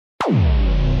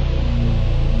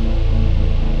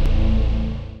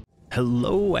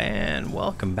Hello and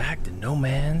welcome back to No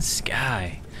Man's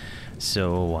Sky.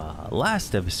 So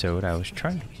last episode I was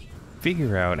trying to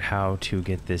figure out how to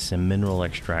get this mineral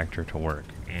extractor to work,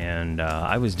 and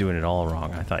I was doing it all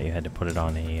wrong. I thought you had to put it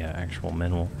on a actual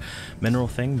mineral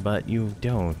thing, but you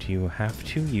don't. You have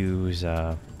to use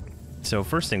so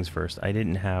first things first, I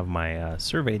didn't have my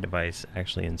survey device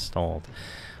actually installed.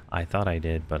 I thought I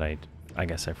did, but I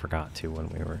guess I forgot to when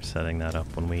we were setting that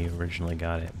up when we originally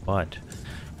got it. But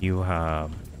you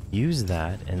use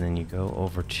that, and then you go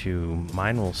over to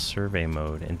mineral survey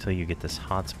mode until you get this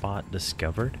hotspot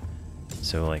discovered.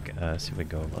 So like, see if we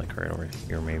go like right over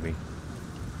here maybe.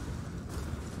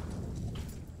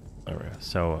 There we go.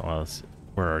 So well,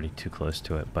 we're already too close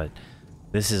to it, but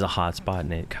this is a hotspot,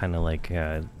 and it kind of like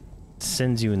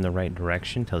sends you in the right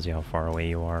direction, tells you how far away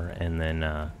you are, and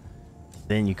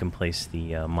then you can place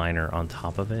the miner on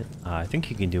top of it. I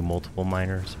think you can do multiple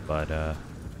miners, but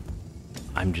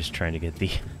I'm just trying to get the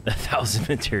 1,000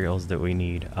 materials that we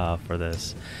need for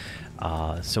this.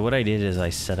 So what I did is I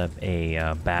set up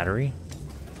a battery,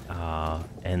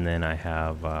 and then I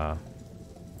have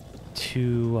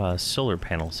two solar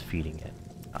panels feeding it,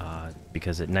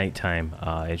 because at nighttime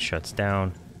it shuts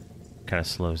down, kind of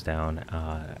slows down.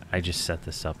 I just set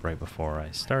this up right before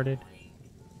I started,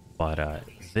 but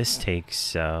this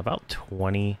takes about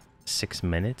 26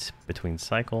 minutes between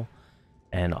cycle,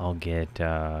 and I'll get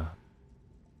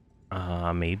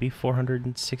maybe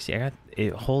 460.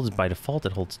 It holds, by default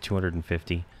it holds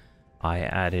 250. I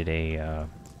added a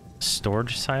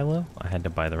storage silo. I had to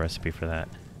buy the recipe for that.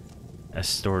 A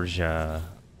storage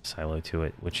silo to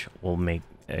it, which will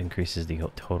increases the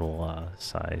total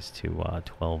size to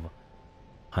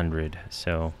 1200.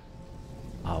 So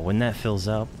when that fills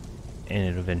up,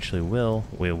 and it eventually will,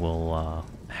 we will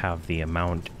have the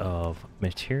amount of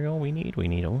material we need.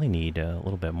 We only need a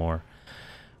little bit more.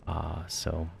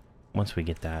 So once we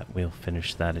get that, we'll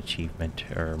finish that achievement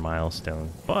or milestone.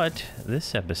 But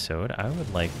this episode, I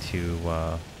would like to,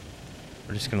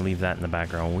 we're just going to leave that in the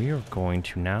background. We are going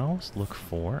to now look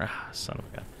for, son of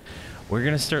a gun. We're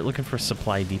going to start looking for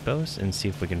supply depots and see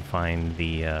if we can find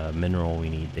the mineral we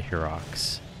need, the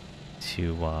Herox,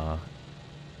 to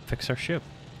fix our ship.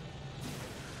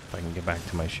 If I can get back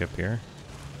to my ship here.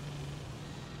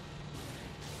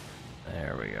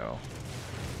 There we go.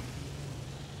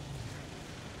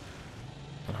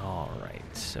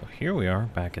 Alright, so here we are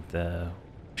back at the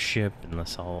ship, and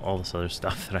all this other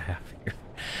stuff that I have here.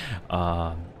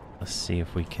 Let's see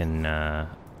if we can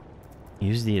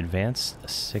use the advanced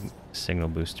signal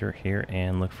booster here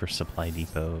and look for supply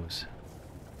depots.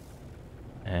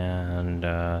 And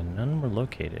none were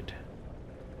located.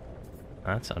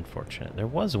 That's unfortunate. There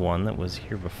was one that was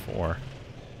here before.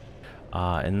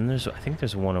 And I think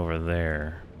there's one over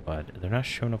there, but they're not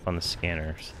showing up on the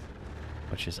scanners,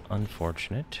 which is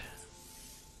unfortunate.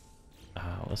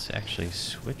 Let's actually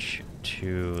switch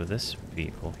to this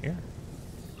vehicle here.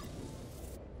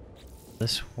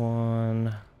 This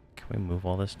one, can we move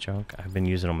all this junk? I've been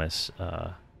using them as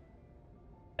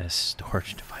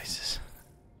storage devices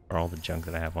for all the junk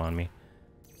that I have on me.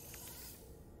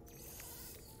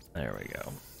 There we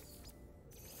go.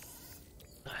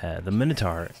 The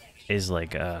Minotaur is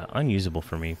like unusable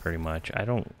for me pretty much. I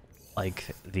don't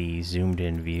like the zoomed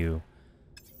in view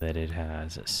that it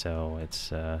has, so it's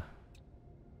kind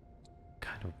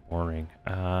of boring.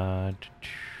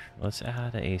 Let's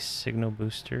add a signal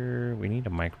booster. We need a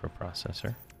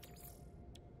microprocessor.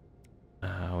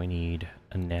 We need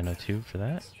a nanotube for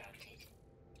that,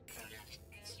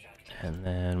 and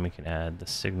then we can add the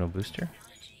signal booster.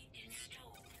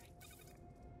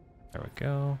 There we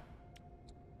go.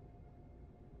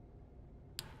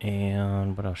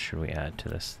 And what else should we add to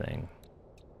this thing?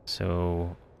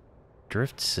 So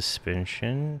drift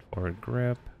suspension, forward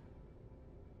grip,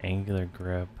 angular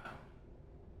grip.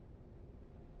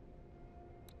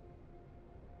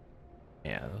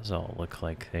 Yeah, those all look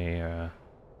like they are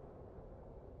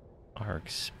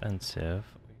expensive.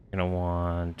 We're gonna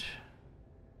want,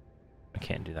 I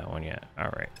can't do that one yet.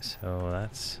 Alright, so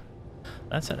that's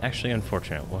actually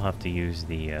unfortunate. We'll have to use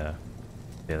the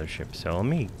other ship. So let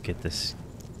me get this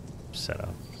set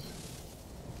up.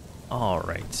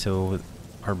 Alright, so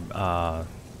our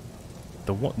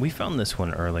we found this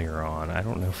one earlier on. I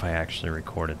don't know if I actually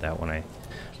recorded that when I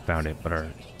found it, but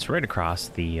it's right across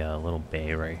the little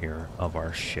bay right here of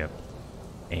our ship,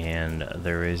 and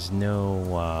there is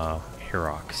no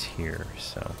Herox here,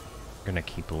 so we're gonna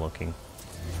keep looking,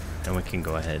 and we can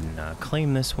go ahead and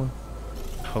claim this one.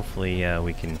 Hopefully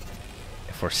we can,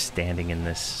 if we're standing in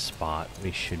this spot,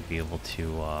 we should be able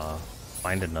to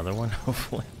find another one,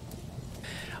 hopefully.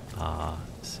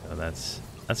 So that's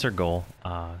that's our goal.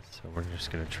 So we're just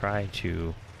gonna try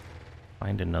to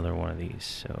find another one of these.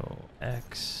 So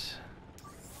X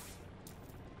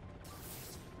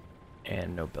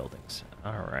and no buildings.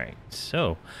 All right.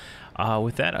 So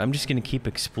with that, I'm just gonna keep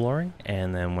exploring,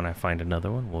 and then when I find another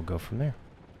one, we'll go from there.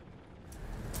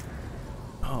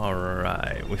 All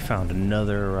right, we found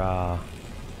another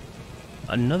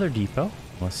depot.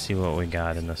 Let's see what we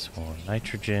got in this one.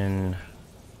 Nitrogen,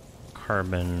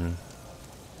 carbon,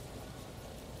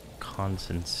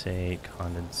 condensate,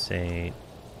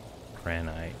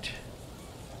 granite.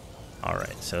 All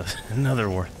right, so another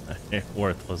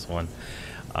worthless one.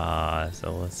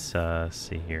 So let's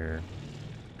see here.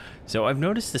 So I've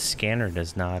noticed the scanner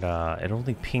does not, it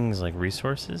only pings like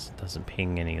resources. It doesn't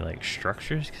ping any like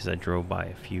structures, because I drove by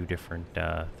a few different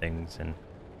things and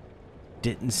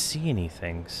didn't see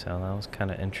anything. So that was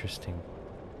kind of interesting.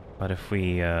 But if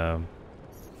we, oh,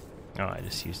 I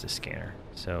just used a scanner.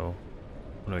 So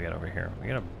what do we got over here? We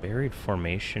got a buried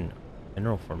formation,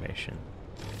 mineral formation.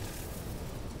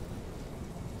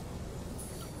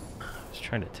 I was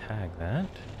trying to tag that.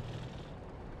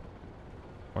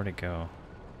 Where'd it go?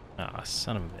 Ah,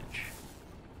 son of a bitch.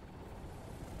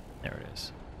 There it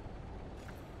is.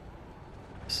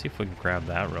 Let's see if we can grab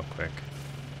that real quick.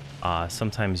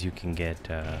 Sometimes you can get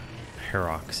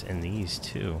Herox in these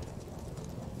too.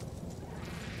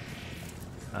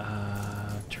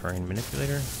 Terrain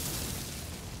manipulator.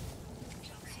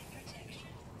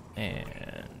 And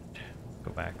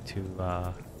go back to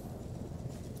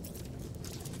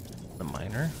the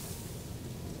miner.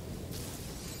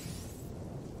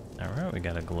 Alright, we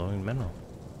got a glowing mineral.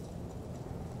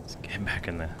 Let's get back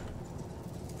in the...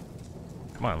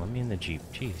 Come on, let me in the Jeep.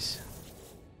 Jeez.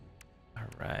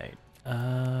 Alright.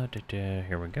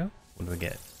 Here we go. What do we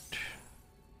get?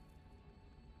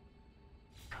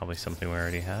 Probably something we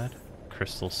already had.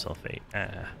 Crystal sulfate.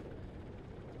 Ah.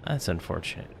 That's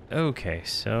unfortunate. Okay,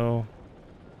 so...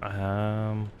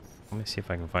 let me see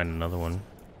if I can find another one.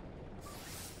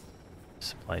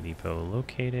 Supply depot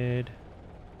located...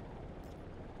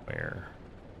 Where?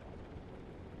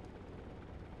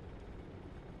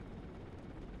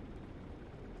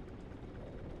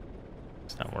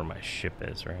 It's not where my ship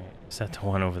is, right? Is that the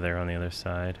one over there on the other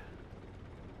side?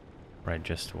 Where I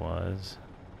just was.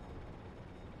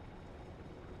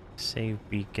 Save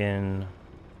beacon.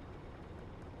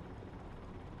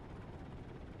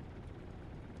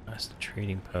 That's the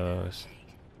trading post.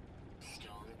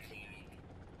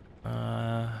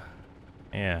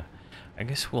 Yeah. I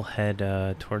guess we'll head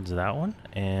towards that one,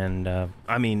 and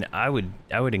I mean, I would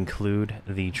include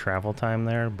the travel time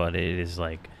there, but it is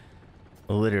like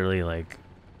literally like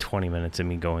 20 minutes of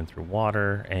me going through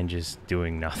water and just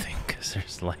doing nothing, because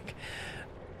there's like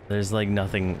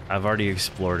nothing. I've already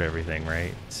explored everything,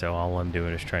 right? So all I'm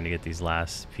doing is trying to get these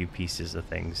last few pieces of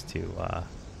things to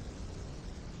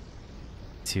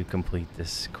complete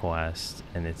this quest,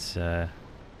 and it's all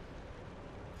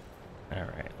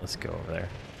right. Let's go over there.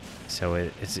 So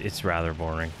it's rather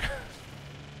boring.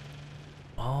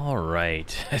 All right,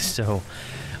 so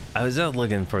I was out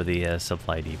looking for the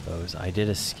supply depots. I did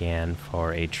a scan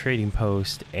for a trading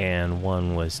post, and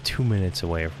one was 2 minutes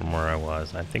away from where I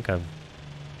was. I think I've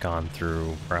gone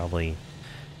through probably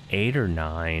 8 or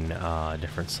 9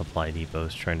 different supply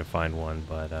depots trying to find one,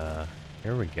 but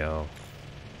here we go.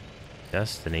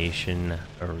 Destination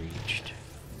reached.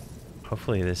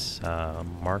 Hopefully this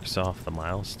marks off the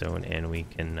milestone, and we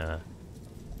can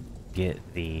get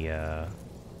the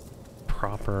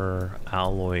proper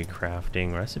alloy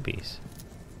crafting recipes.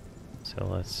 So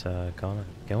let's go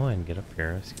and get up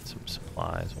here. Let's get some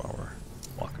supplies while we're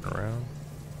walking around.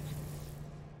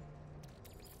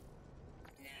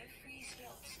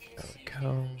 There we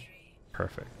go.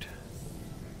 Perfect.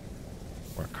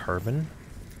 More carbon.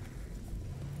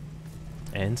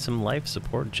 And some life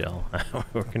support gel.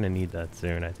 We're gonna need that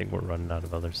soon. I think we're running out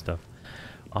of other stuff.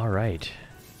 Alright.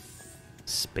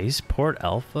 Spaceport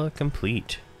Alpha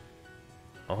complete.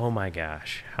 Oh my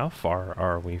gosh. How far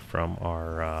are we from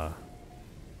our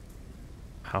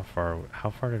how far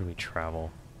did we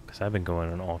travel? Because I've been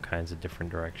going in all kinds of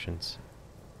different directions.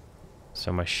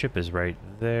 So my ship is right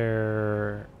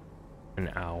there,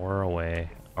 an hour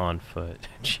away on foot.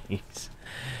 Jeez.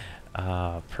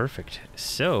 Perfect.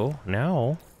 So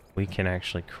now we can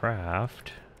actually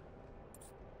craft.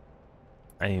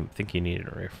 I think you needed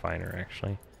a refiner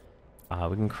actually.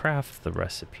 We can craft the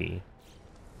recipe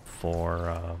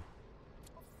for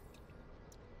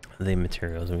the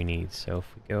materials we need. So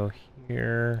if we go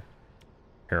here,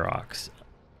 Herox,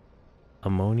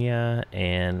 ammonia,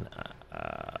 and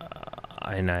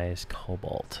ionized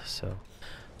cobalt. So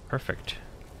perfect.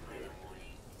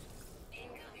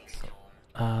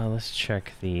 Let's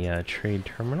check the trade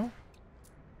terminal.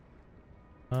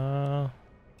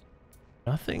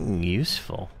 Nothing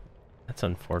useful. That's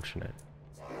unfortunate.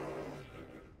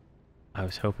 I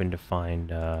was hoping to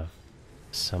find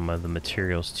some of the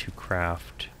materials to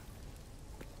craft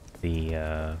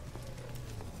the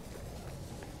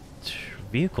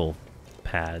vehicle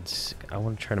pads. I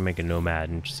want to try to make a nomad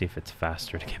and see if it's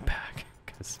faster to get back,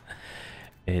 because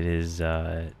it is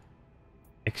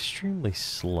extremely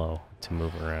slow to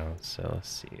move around. So let's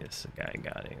see, this guy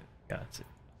got it.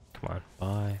 Come on,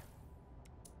 bye.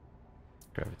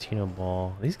 Gravitino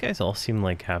ball. These guys all seem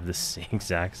like have the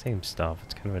exact same stuff.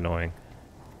 It's kind of annoying.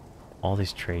 All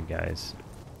these trade guys.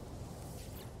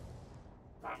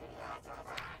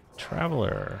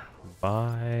 Traveler,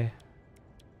 bye.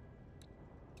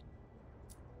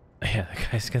 Yeah, the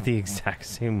guy's got the exact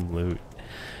same loot.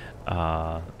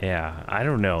 Yeah, I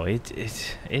don't know.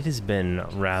 It has been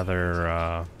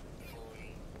rather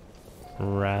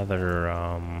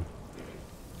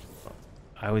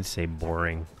I would say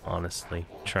boring, honestly,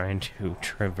 trying to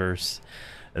traverse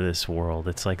this world.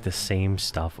 It's like the same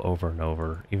stuff over and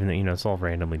over, even though, you know, it's all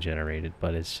randomly generated,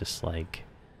 but it's just like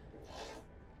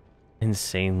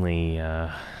insanely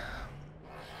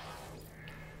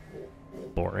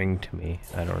boring to me.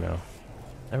 I don't know.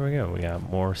 There we go. We got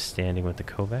more standing with the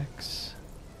Kovacs.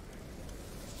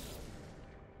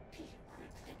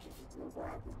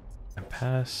 I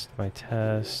passed my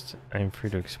test. I'm free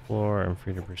to explore. I'm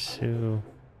free to pursue.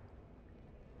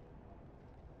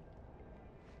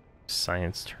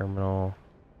 Science terminal.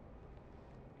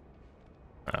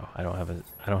 Oh, I don't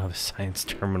have a science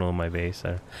terminal in my base.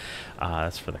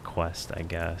 That's for the quest, I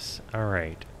guess. All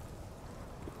right.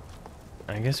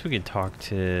 I guess we could talk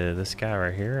to this guy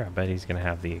right here. I bet he's gonna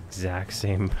have the exact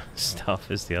same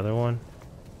stuff as the other one.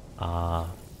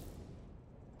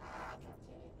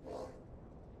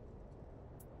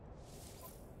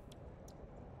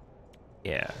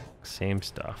 Yeah, same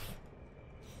stuff.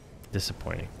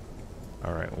 Disappointing.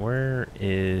 All right, where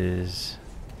is?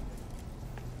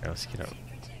 Yeah, let's get up.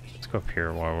 Let's go up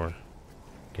here while we're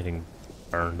getting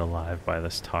burned alive by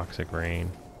this toxic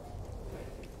rain.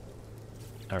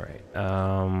 All right.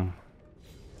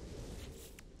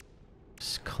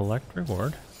 Just collect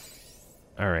reward.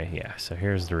 All right, yeah. So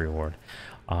here's the reward.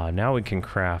 Now we can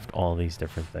craft all these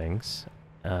different things.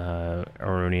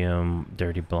 Auronium,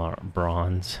 dirty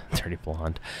bronze, dirty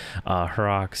blonde,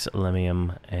 Herox,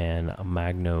 Lemium, and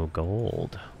Magno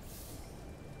gold.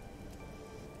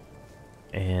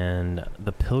 And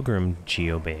the Pilgrim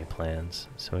Geobay plans.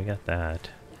 So we got that.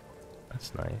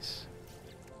 That's nice.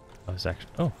 I was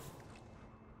actually...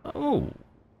 Oh!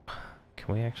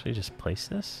 Can we actually just place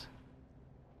this?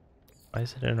 Why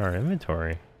is it in our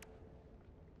inventory?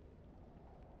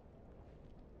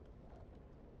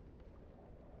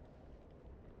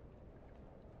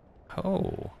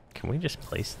 Oh, can we just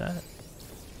place that?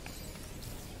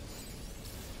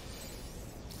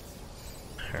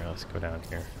 Alright, let's go down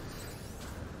here.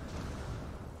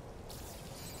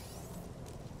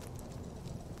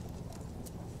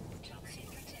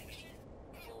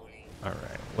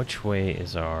 Alright, which way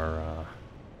is our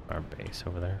base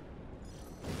over there?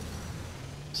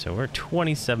 So we're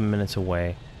 27 minutes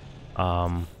away.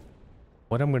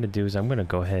 What I'm going to do is I'm going to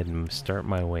go ahead and start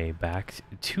my way back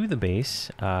to the base,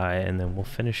 and then we'll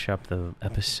finish up the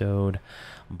episode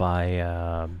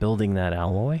by building that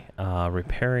alloy,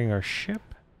 repairing our ship,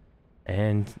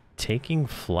 and taking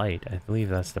flight. I believe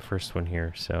that's the first one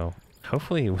here, so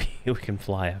hopefully we can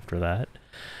fly after that.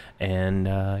 And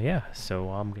yeah, so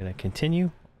I'm going to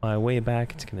continue my way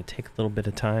back. It's going to take a little bit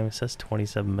of time. It says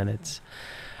 27 minutes.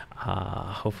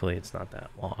 Hopefully it's not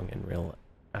that long in real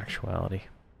actuality.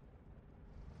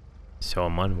 So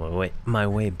I'm on my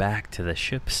way back to the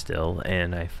ship still,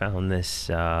 and I found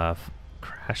this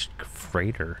crashed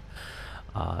freighter.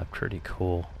 Pretty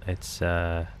cool. It's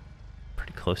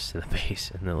pretty close to the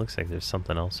base, and it looks like there's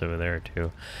something else over there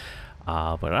too.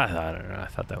 But I don't know. I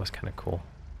thought that was kind of cool.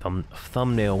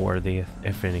 Thumbnail worthy,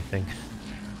 if anything.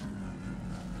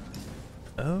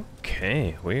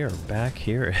 Okay, we are back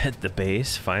here at the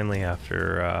base finally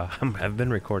after I've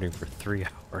been recording for 3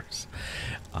 hours.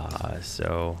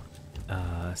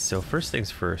 So first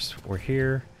things first, we're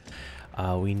here.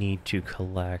 We need to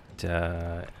collect,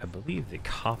 I believe, the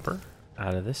copper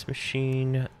out of this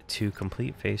machine to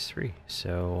complete phase 3.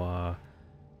 So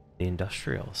the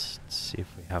industrials. Let's see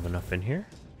if we have enough in here.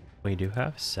 We do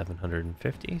have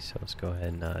 750, so let's go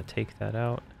ahead and take that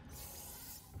out.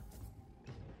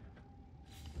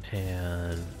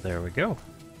 And there we go.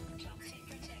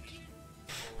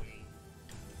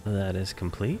 That is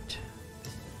complete.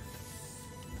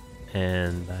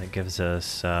 and that gives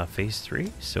us phase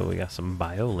 3. So we got some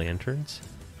bio lanterns.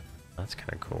 That's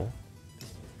kind of cool.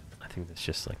 I think that's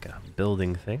just like a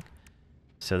building thing.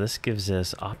 So this gives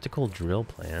us optical drill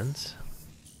plans.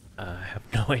 I have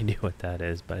no idea what that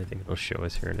is, but I think it'll show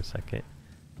us here in a second.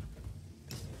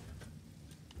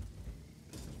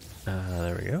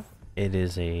 There we go. It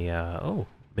is a, oh,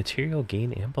 material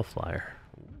gain amplifier.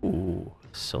 Ooh,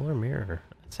 solar mirror.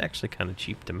 It's actually kind of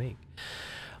cheap to make.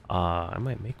 I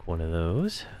might make one of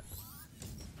those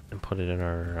and put it in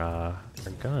our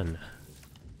gun.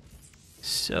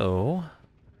 So,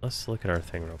 let's look at our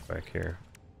thing real quick here.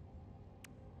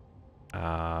 We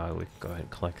can go ahead and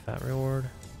collect that reward.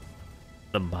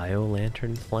 The bio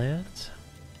lantern plans.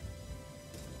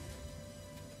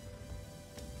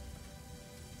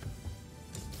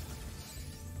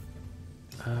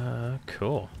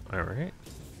 Cool. All right.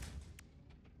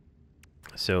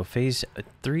 So phase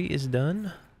 3 is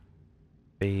done.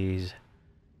 Phase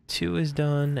 2 is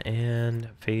done, and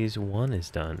phase 1 is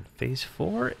done. Phase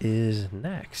 4 is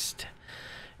next.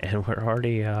 And we're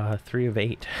already 3 of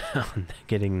 8 on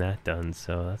getting that done,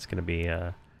 so that's going to be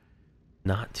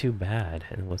not too bad.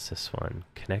 And what's this one?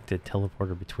 Connected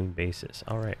teleporter between bases.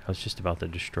 Alright, I was just about to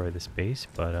destroy this base,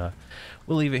 but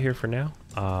we'll leave it here for now.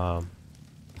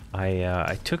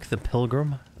 I took the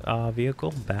Pilgrim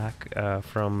vehicle back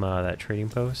from that trading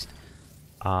post.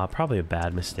 Probably a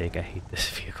bad mistake. I hate this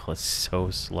vehicle. It's so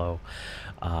slow.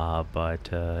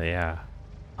 Yeah.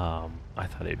 I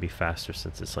thought it'd be faster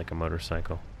since it's like a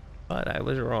motorcycle. But I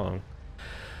was wrong.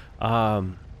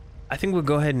 I think we'll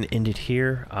go ahead and end it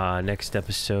here. Next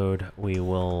episode, we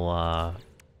will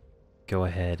go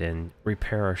ahead and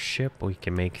repair our ship. We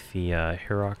can make the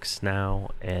Herox now,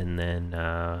 and then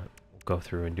we'll go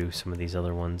through and do some of these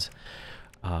other ones.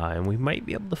 And we might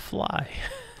be able to fly.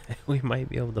 We might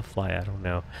be able to fly. I don't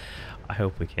know. I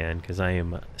hope we can, because I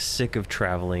am sick of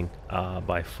traveling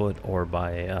by foot or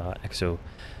by exo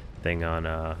thing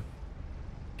on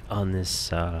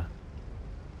this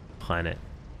planet.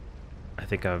 I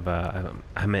think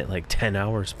I'm at like 10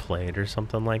 hours played or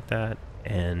something like that,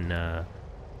 and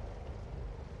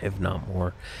if not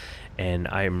more. And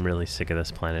I'm really sick of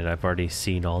this planet. I've already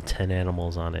seen all 10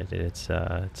 animals on it. It's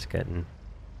getting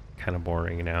kind of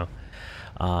boring now.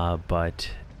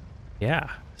 But yeah,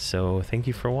 so thank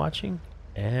you for watching,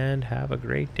 and have a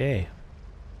great day.